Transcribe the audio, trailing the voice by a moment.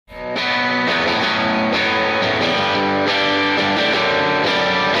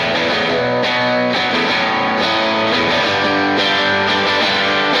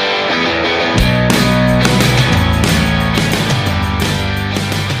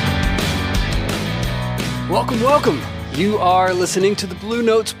Welcome. You are listening to the Blue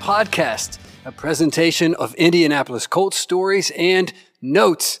Notes Podcast, a presentation of Indianapolis Colts stories and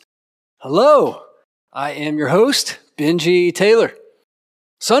notes. Hello, I am your host, Benji Taylor.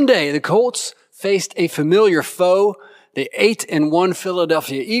 Sunday, the Colts faced a familiar foe, the 8-1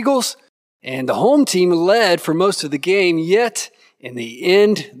 Philadelphia Eagles, and the home team led for most of the game, yet in the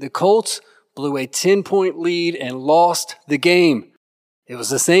end, the Colts blew a 10-point lead and lost the game. It was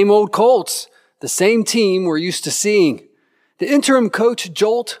the same old Colts, the same team we're used to seeing. The interim coach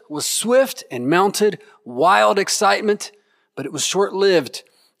jolt was swift and mounted wild excitement, but it was short-lived.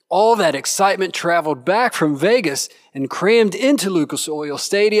 All that excitement traveled back from Vegas and crammed into Lucas Oil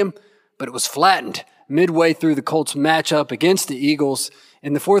Stadium, but it was flattened midway through the Colts matchup against the Eagles.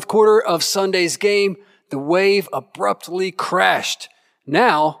 In the fourth quarter of Sunday's game, the wave abruptly crashed.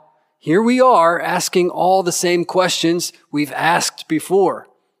 Now, here we are asking all the same questions we've asked before.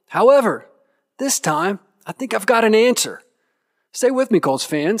 However, this time, I think I've got an answer. Stay with me, Colts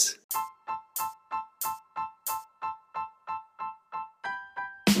fans.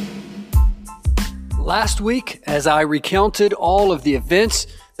 Last week, as I recounted all of the events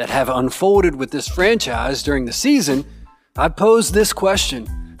that have unfolded with this franchise during the season, I posed this question: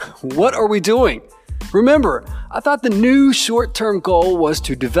 what are we doing? Remember, I thought the new short-term goal was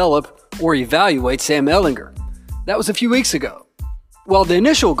to develop or evaluate Sam Ehlinger. That was a few weeks ago. Well, the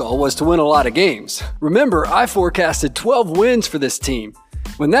initial goal was to win a lot of games. Remember, I forecasted 12 wins for this team.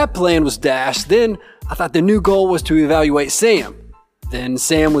 When that plan was dashed, then I thought the new goal was to evaluate Sam. Then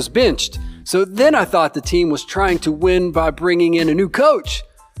Sam was benched. So then I thought the team was trying to win by bringing in a new coach.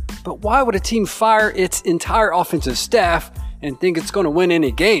 But why would a team fire its entire offensive staff and think it's going to win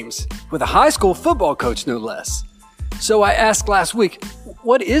any games? With a high school football coach, no less. So I asked last week,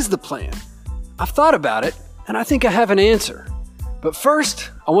 what is the plan? I've thought about it, and I think I have an answer. But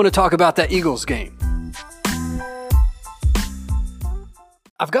first, I want to talk about that Eagles game.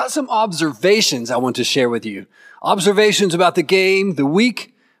 I've got some observations I want to share with you. Observations about the game, the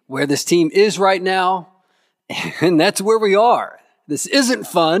week, where this team is right now, and that's where we are. This isn't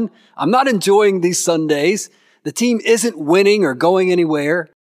fun. I'm not enjoying these Sundays. The team isn't winning or going anywhere.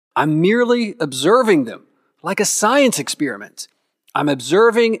 I'm merely observing them, like a science experiment. I'm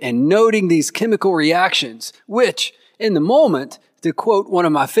observing and noting these chemical reactions, which, in the moment, to quote one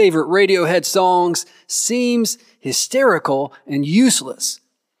of my favorite Radiohead songs, seems hysterical and useless.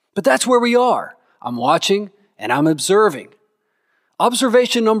 But that's where we are. I'm watching and I'm observing.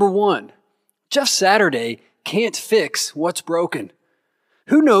 Observation number 1. Jeff Saturday can't fix what's broken.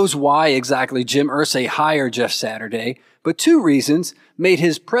 Who knows why exactly Jim Irsay hired Jeff Saturday, but 2 reasons made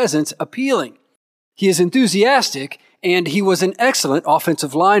his presence appealing. He is enthusiastic and he was an excellent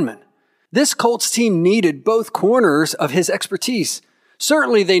offensive lineman. This Colts team needed both corners of his expertise.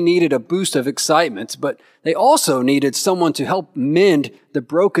 Certainly they needed a boost of excitement, but they also needed someone to help mend the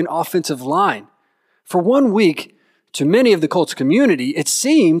broken offensive line. For 1 week, to many of the Colts community, it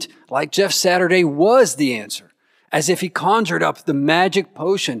seemed like Jeff Saturday was the answer, as if he conjured up the magic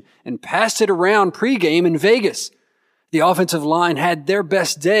potion and passed it around pregame in Vegas. The offensive line had their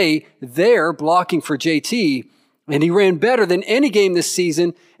best day there blocking for JT, and he ran better than any game this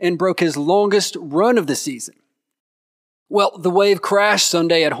season and broke his longest run of the season. Well, the wave crashed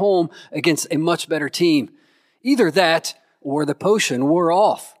Sunday at home against a much better team. Either that or the potion wore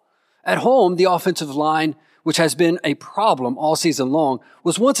off. At home, the offensive line, which has been a problem all season long,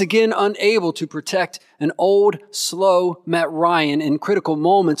 was once again unable to protect an old, slow Matt Ryan in critical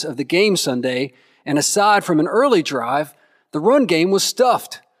moments of the game Sunday, and aside from an early drive, the run game was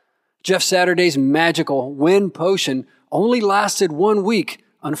stuffed. Jeff Saturday's magical win potion only lasted 1 week,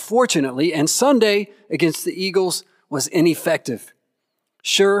 unfortunately, and Sunday against the Eagles was ineffective.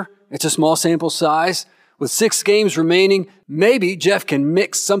 Sure, it's a small sample size. With 6 games remaining, maybe Jeff can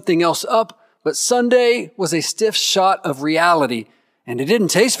mix something else up, but Sunday was a stiff shot of reality, and it didn't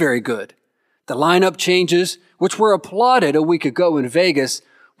taste very good. The lineup changes, which were applauded a week ago in Vegas,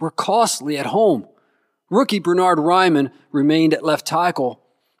 were costly at home. Rookie Bernhard Raimann remained at left tackle,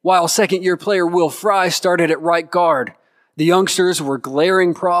 while second-year player Will Fry started at right guard. The youngsters were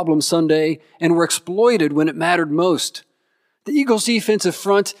glaring problems Sunday and were exploited when it mattered most. The Eagles' defensive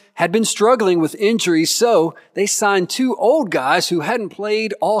front had been struggling with injuries, so they signed 2 old guys who hadn't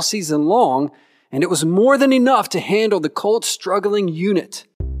played all season long, and it was more than enough to handle the Colts' struggling unit.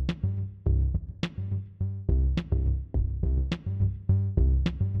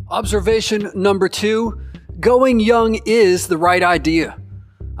 Observation number 2, going young is the right idea.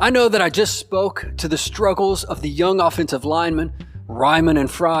 I know that I just spoke to the struggles of the young offensive linemen, Raimann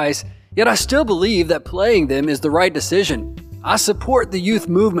and Fries, yet I still believe that playing them is the right decision. I support the youth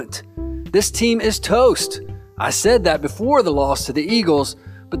movement. This team is toast. I said that before the loss to the Eagles,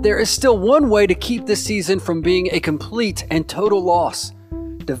 but there is still one way to keep this season from being a complete and total loss.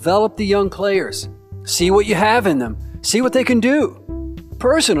 Develop the young players. See what you have in them. See what they can do.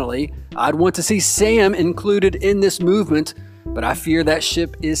 Personally, I'd want to see Sam included in this movement, but I fear that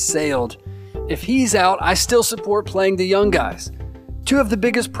ship is sailed. If he's out, I still support playing the young guys. Two of the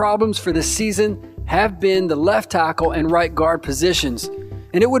biggest problems for this season have been the left tackle and right guard positions,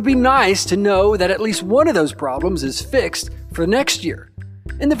 and it would be nice to know that at least one of those problems is fixed for next year.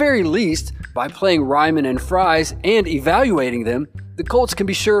 In the very least, by playing Ryman and Fries and evaluating them, the Colts can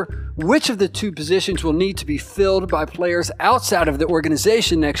be sure which of the two positions will need to be filled by players outside of the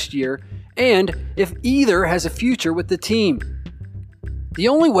organization next year, and if either has a future with the team. The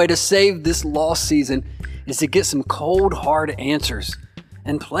only way to save this lost season is to get some cold, hard answers,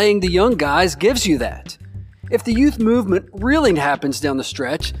 and playing the young guys gives you that. If the youth movement really happens down the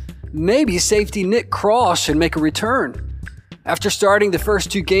stretch, maybe safety Nick Cross should make a return. After starting the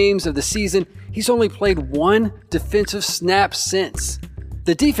first 2 games of the season, he's only played 1 defensive snap since.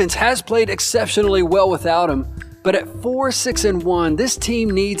 The defense has played exceptionally well without him, but at 4-6-1, this team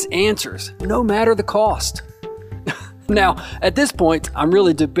needs answers, no matter the cost. Now, at this point, I'm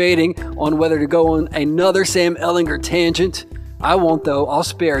really debating on whether to go on another Sam Ehlinger tangent. I won't though, I'll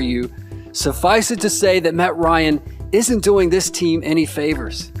spare you. Suffice it to say that Matt Ryan isn't doing this team any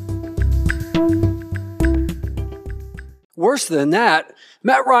favors. Worse than that,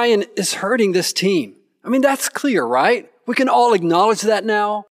 Matt Ryan is hurting this team. I mean, that's clear, right? We can all acknowledge that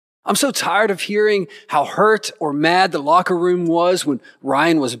now. I'm so tired of hearing how hurt or mad the locker room was when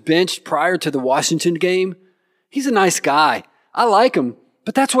Ryan was benched prior to the Washington game. He's a nice guy. I like him,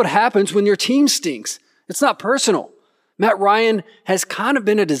 but that's what happens when your team stinks. It's not personal. Matt Ryan has kind of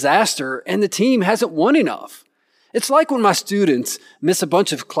been a disaster and the team hasn't won enough. It's like when my students miss a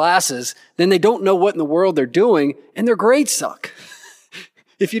bunch of classes, then they don't know what in the world they're doing and their grades suck.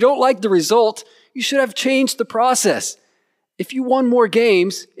 If you don't like the result, you should have changed the process. If you won more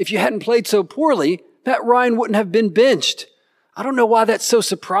games, if you hadn't played so poorly, Matt Ryan wouldn't have been benched. I don't know why that's so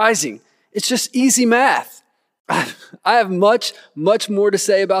surprising. It's just easy math. I have much more to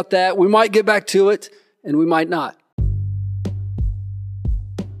say about that. We might get back to it, and we might not.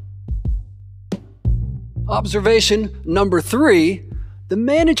 Observation number 3, the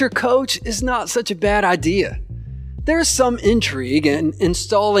manager-coach is not such a bad idea. There's some intrigue in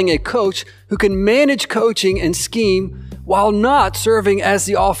installing a coach who can manage coaching and scheme while not serving as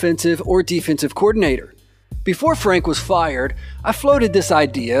the offensive or defensive coordinator. Before Frank was fired, I floated this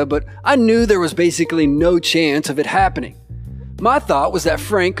idea, but I knew there was basically no chance of it happening. My thought was that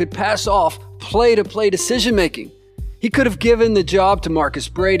Frank could pass off play-to-play decision-making. He could have given the job to Marcus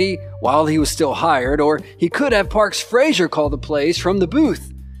Brady while he was still hired, or he could have Parks Frazier call the plays from the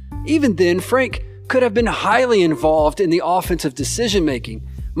booth. Even then, Frank could have been highly involved in the offensive decision-making,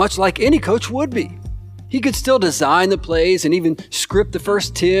 much like any coach would be. He could still design the plays and even script the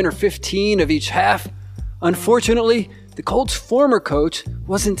first 10 or 15 of each half. Unfortunately, the Colts' former coach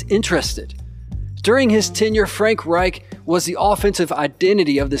wasn't interested. During his tenure, Frank Reich was the offensive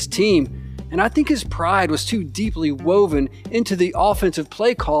identity of this team, and I think his pride was too deeply woven into the offensive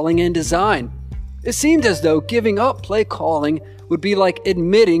play calling and design. It seemed as though giving up play calling would be like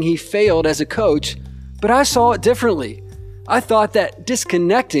admitting he failed as a coach, but I saw it differently. I thought that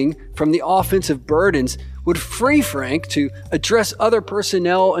disconnecting from the offensive burdens would free Frank to address other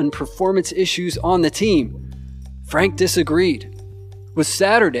personnel and performance issues on the team. Frank disagreed. With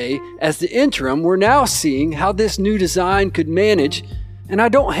Saturday as the interim, we're now seeing how this new design could manage, and I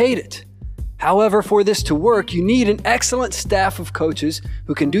don't hate it. However, for this to work, you need an excellent staff of coaches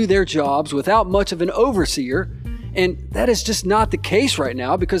who can do their jobs without much of an overseer, and that is just not the case right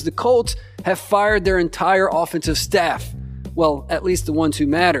now because the Colts have fired their entire offensive staff. Well, at least the ones who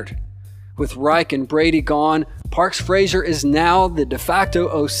mattered. With Reich and Brady gone, Parks Frazier is now the de facto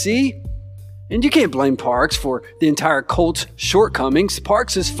OC. And you can't blame Parks for the entire Colts' shortcomings.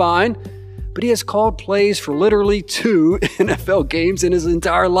 Parks is fine, but he has called plays for literally 2 NFL games in his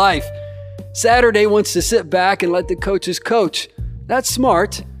entire life. Saturday wants to sit back and let the coaches coach. That's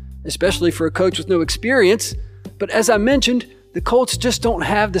smart, especially for a coach with no experience. But as I mentioned, the Colts just don't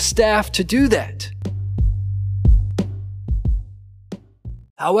have the staff to do that.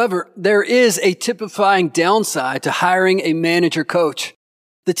 However, there is a typifying downside to hiring a manager coach.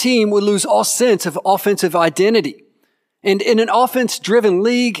 The team would lose all sense of offensive identity. And in an offense-driven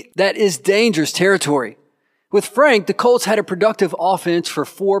league, that is dangerous territory. With Frank, the Colts had a productive offense for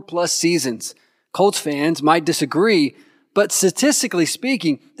 4+ seasons. Colts fans might disagree, but statistically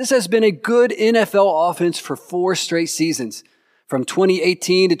speaking, this has been a good NFL offense for 4 straight seasons. From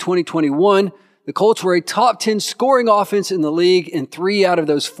 2018 to 2021, the Colts were a top 10 scoring offense in the league in 3 out of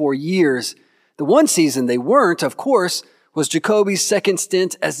those 4 years. The one season they weren't, of course, was Jacoby's second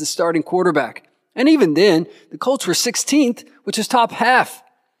stint as the starting quarterback. And even then, the Colts were 16th, which is top half.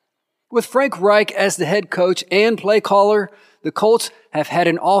 With Frank Reich as the head coach and play caller, the Colts have had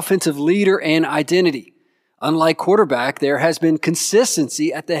an offensive leader and identity. Unlike quarterback, there has been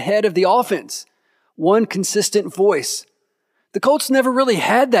consistency at the head of the offense. One consistent voice. The Colts never really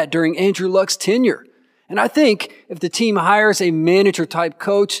had that during Andrew Luck's tenure. And I think if the team hires a manager-type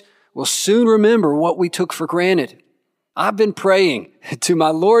coach, we'll soon remember what we took for granted. I've been praying to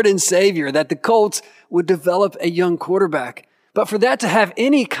my Lord and Savior that the Colts would develop a young quarterback. But for that to have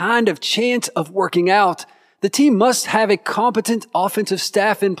any kind of chance of working out, the team must have a competent offensive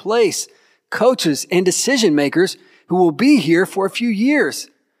staff in place, coaches and decision makers who will be here for a few years.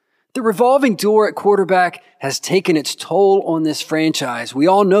 The revolving door at quarterback has taken its toll on this franchise. We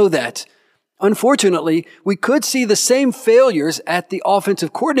all know that. Unfortunately, we could see the same failures at the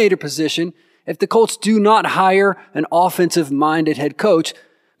offensive coordinator position if the Colts do not hire an offensive-minded head coach,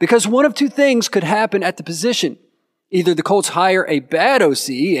 because one of two things could happen at the position. Either the Colts hire a bad OC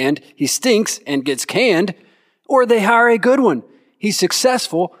and he stinks and gets canned, or they hire a good one. He's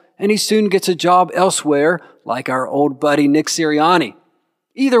successful and he soon gets a job elsewhere, like our old buddy Nick Sirianni.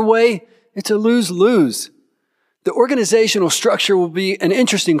 Either way, it's a lose-lose. The organizational structure will be an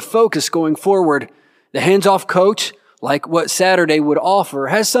interesting focus going forward. The hands-off coach, like what Saturday would offer,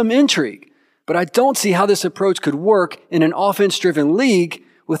 has some intrigue, but I don't see how this approach could work in an offense-driven league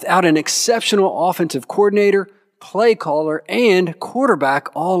without an exceptional offensive coordinator, play caller, and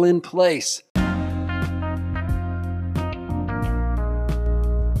quarterback all in place.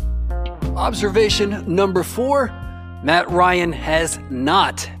 Observation number 4, Matt Ryan has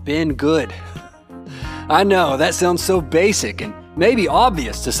not been good. I know that sounds so basic and maybe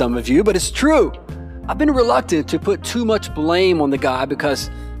obvious to some of you, but it's true. I've been reluctant to put too much blame on the guy because,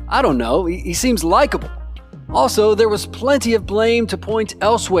 I don't know, he seems likable. Also, there was plenty of blame to point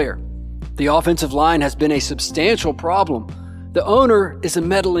elsewhere. The offensive line has been a substantial problem. The owner is a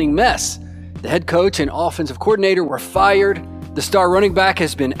meddling mess. The head coach and offensive coordinator were fired. The star running back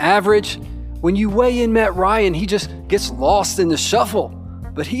has been average. When you weigh in Matt Ryan, he just gets lost in the shuffle.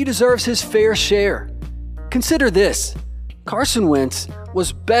 But he deserves his fair share. Consider this. Carson Wentz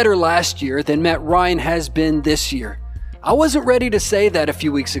was better last year than Matt Ryan has been this year. I wasn't ready to say that a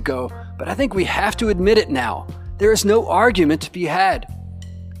few weeks ago, but I think we have to admit it now. There is no argument to be had.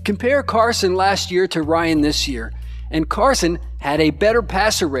 Compare Carson last year to Ryan this year, and Carson had a better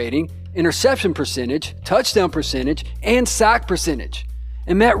passer rating, interception percentage, touchdown percentage, and sack percentage.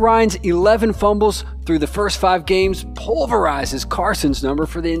 And Matt Ryan's 11 fumbles through the first 5 games pulverizes Carson's number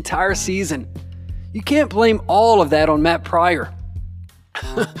for the entire season. You can't blame all of that on Matt Pryor.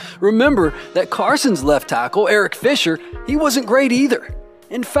 Remember that Carson's left tackle, Eric Fisher, he wasn't great either.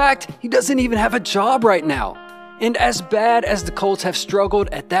 In fact, he doesn't even have a job right now. And as bad as the Colts have struggled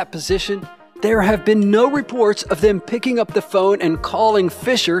at that position, there have been no reports of them picking up the phone and calling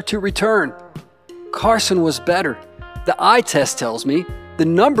Fisher to return. Carson was better. The eye test tells me, the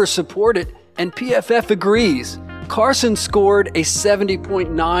numbers support it, and PFF agrees. Carson scored a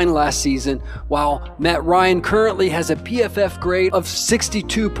 70.9 last season, while Matt Ryan currently has a PFF grade of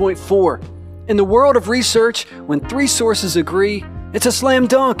 62.4. In the world of research, when 3 sources agree, it's a slam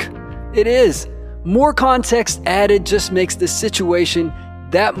dunk. It is. More context added just makes the situation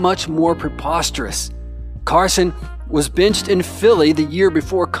that much more preposterous. Carson was benched in Philly the year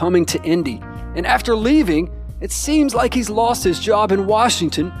before coming to Indy, and after leaving, it seems like he's lost his job in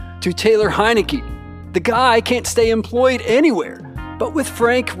Washington to Taylor Heinicke. The guy can't stay employed anywhere, but with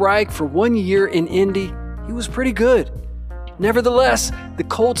Frank Reich for 1 year in Indy, he was pretty good. Nevertheless, the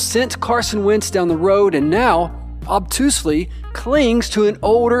Colts sent Carson Wentz down the road and now, obtusely, clings to an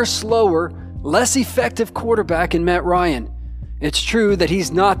older, slower, less effective quarterback in Matt Ryan. It's true that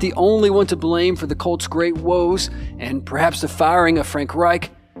he's not the only one to blame for the Colts' great woes and perhaps the firing of Frank Reich,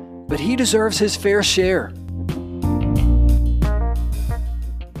 but he deserves his fair share.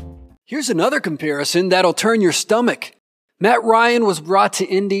 Here's another comparison that'll turn your stomach. Matt Ryan was brought to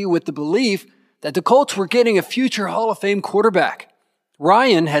Indy with the belief that the Colts were getting a future Hall of Fame quarterback.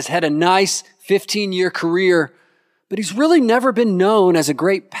 Ryan has had a nice 15-year career, but he's really never been known as a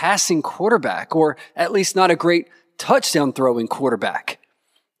great passing quarterback, or at least not a great touchdown-throwing quarterback.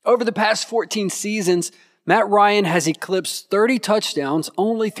 Over the past 14 seasons, Matt Ryan has eclipsed 30 touchdowns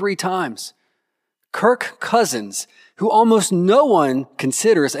only 3 times. Kirk Cousins, who almost no one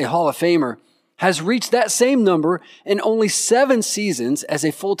considers a Hall of Famer, has reached that same number in only 7 seasons as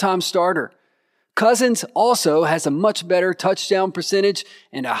a full-time starter. Cousins also has a much better touchdown percentage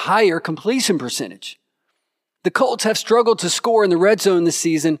and a higher completion percentage. The Colts have struggled to score in the red zone this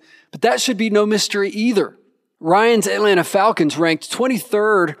season, but that should be no mystery either. Ryan's Atlanta Falcons ranked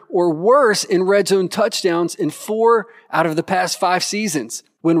 23rd or worse in red zone touchdowns in 4 out of the past 5 seasons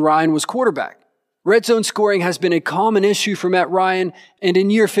when Ryan was quarterback. Red zone scoring has been a common issue for Matt Ryan, and in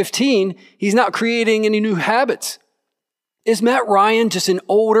year 15, he's not creating any new habits. Is Matt Ryan just an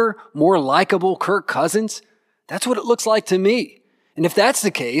older, more likable Kirk Cousins? That's what it looks like to me. And if that's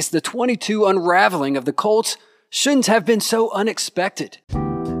the case, the 22 unraveling of the Colts shouldn't have been so unexpected.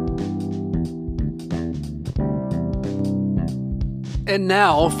 And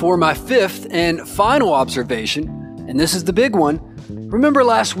now for my 5th and final observation, and this is the big one. Remember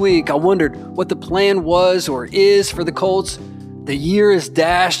last week I wondered what the plan was or is for the Colts? The year is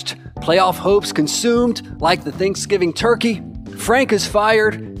dashed, playoff hopes consumed like the Thanksgiving turkey. Frank is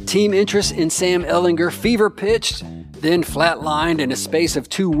fired, team interest in Sam Ehlinger fever pitched, then flatlined in a space of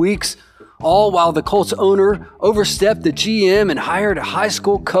 2 weeks, all while the Colts owner overstepped the GM and hired a high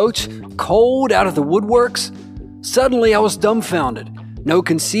school coach cold out of the woodworks. Suddenly I was dumbfounded. No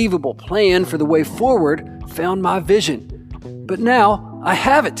conceivable plan for the way forward found my vision. But now I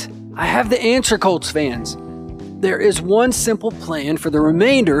have it. I have the answer, Colts fans. There is one simple plan for the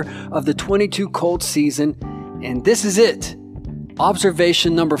remainder of the 22 Colts season, and this is it.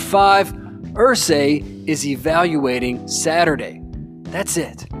 Observation number 5, Irsay is evaluating Saturday. That's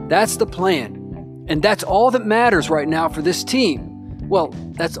it. That's the plan. And that's all that matters right now for this team. Well,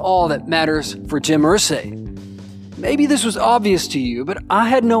 that's all that matters for Jim Irsay. Maybe this was obvious to you, but I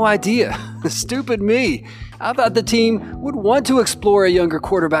had no idea. Stupid me. I thought the team would want to explore a younger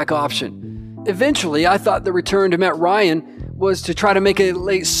quarterback option. Eventually, I thought the return to Matt Ryan was to try to make a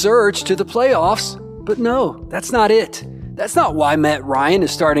late surge to the playoffs. But no, that's not it. That's not why Matt Ryan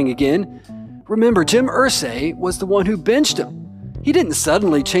is starting again. Remember, Jim Irsay was the one who benched him. He didn't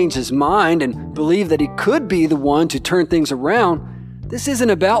suddenly change his mind and believe that he could be the one to turn things around. This isn't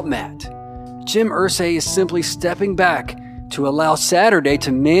about Matt. Jim Irsay is simply stepping back to allow Saturday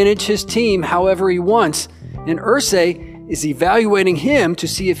to manage his team however he wants, and Irsay is evaluating him to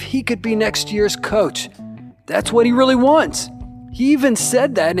see if he could be next year's coach. That's what he really wants. He even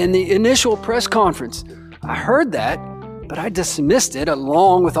said that in the initial press conference. I heard that, but I dismissed it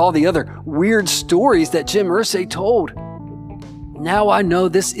along with all the other weird stories that Jim Irsay told. Now I know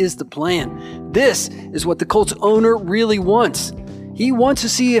this is the plan. This is what the Colts owner really wants. He wants to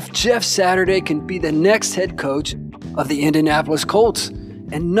see if Jeff Saturday can be the next head coach of the Indianapolis Colts,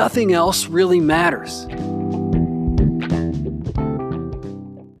 and nothing else really matters.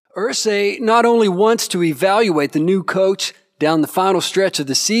 Irsay not only wants to evaluate the new coach down the final stretch of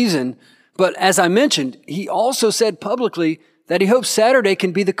the season, but as I mentioned, he also said publicly that he hopes Saturday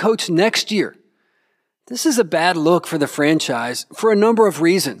can be the coach next year. This is a bad look for the franchise for a number of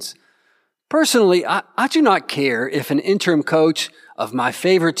reasons. Personally, I do not care if an interim coach of my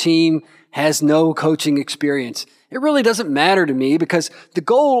favorite team has no coaching experience. It really doesn't matter to me because the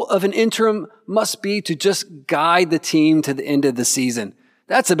goal of an interim must be to just guide the team to the end of the season.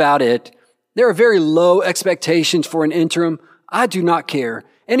 That's about it. There are very low expectations for an interim. I do not care.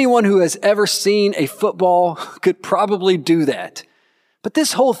 Anyone who has ever seen a football could probably do that. But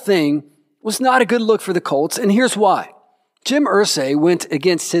this whole thing was not a good look for the Colts, and here's why. Jim Irsay went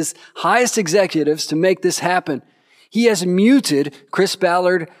against his highest executives to make this happen. He has muted Chris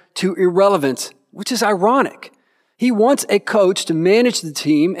Ballard to irrelevance, which is ironic. He wants a coach to manage the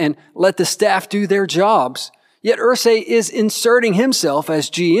team and let the staff do their jobs. Yet Irsay is inserting himself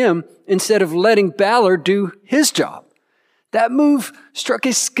as GM instead of letting Ballard do his job. That move struck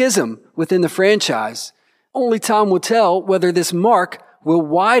a schism within the franchise. Only time will tell whether this mark will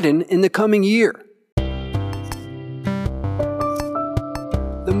widen in the coming year.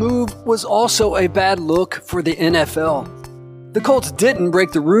 The move was also a bad look for the NFL. The Colts didn't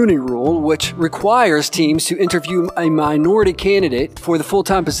break the Rooney Rule, which requires teams to interview a minority candidate for the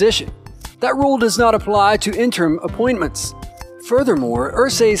full-time position. That rule does not apply to interim appointments. Furthermore,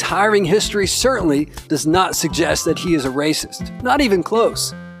 Irsay's hiring history certainly does not suggest that he is a racist, not even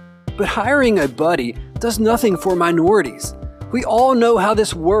close. But hiring a buddy does nothing for minorities. We all know how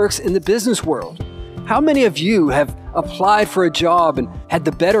this works in the business world. How many of you have applied for a job and had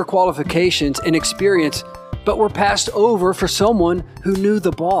the better qualifications and experience, but were passed over for someone who knew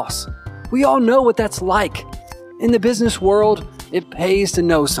the boss? We all know what that's like. In the business world, it pays to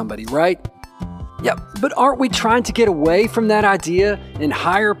know somebody, right? Yeah, but aren't we trying to get away from that idea and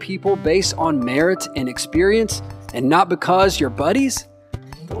hire people based on merit and experience and not because you're buddies?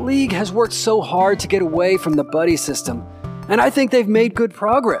 The league has worked so hard to get away from the buddy system, and I think they've made good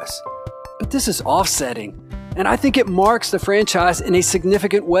progress. But this is offsetting, and I think it marks the franchise in a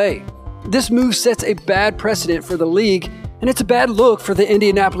significant way. This move sets a bad precedent for the league, and it's a bad look for the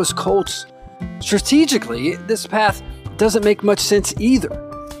Indianapolis Colts. Strategically, this path doesn't make much sense either.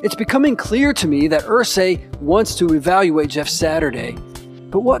 It's becoming clear to me that Irsay wants to evaluate Jeff Saturday.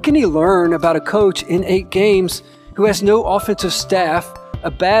 But what can he learn about a coach in 8 games who has no offensive staff,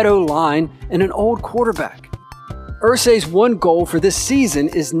 a bad O-line, and an old quarterback? Irsay's one goal for this season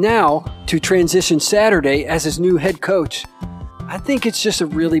is now to transition Saturday as his new head coach. I think it's just a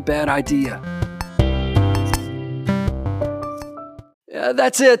really bad idea. Yeah,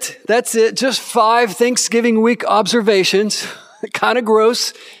 that's it. Just 5 Thanksgiving week observations. Kind of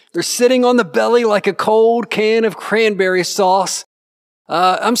gross. They're sitting on the belly like a cold can of cranberry sauce.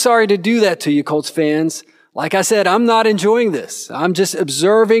 I'm sorry to do that to you, Colts fans. Like I said, I'm not enjoying this. I'm just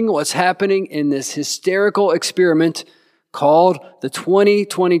observing what's happening in this hysterical experiment called the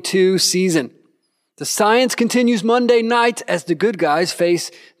 2022 season. The science continues Monday night as the good guys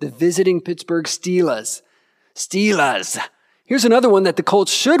face the visiting Pittsburgh Steelers. Here's another one that the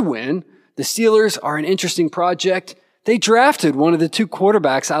Colts should win. The Steelers are an interesting project. They drafted one of the 2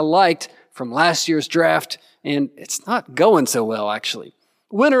 quarterbacks I liked from last year's draft, and it's not going so well, actually.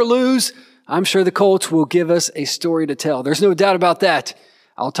 Win or lose, I'm sure the Colts will give us a story to tell. There's no doubt about that.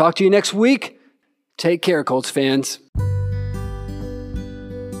 I'll talk to you next week. Take care, Colts fans.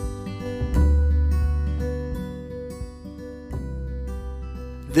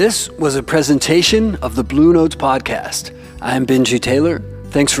 This was a presentation of the Blue Notes Podcast. I'm Benji Taylor.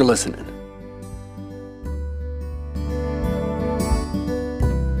 Thanks for listening.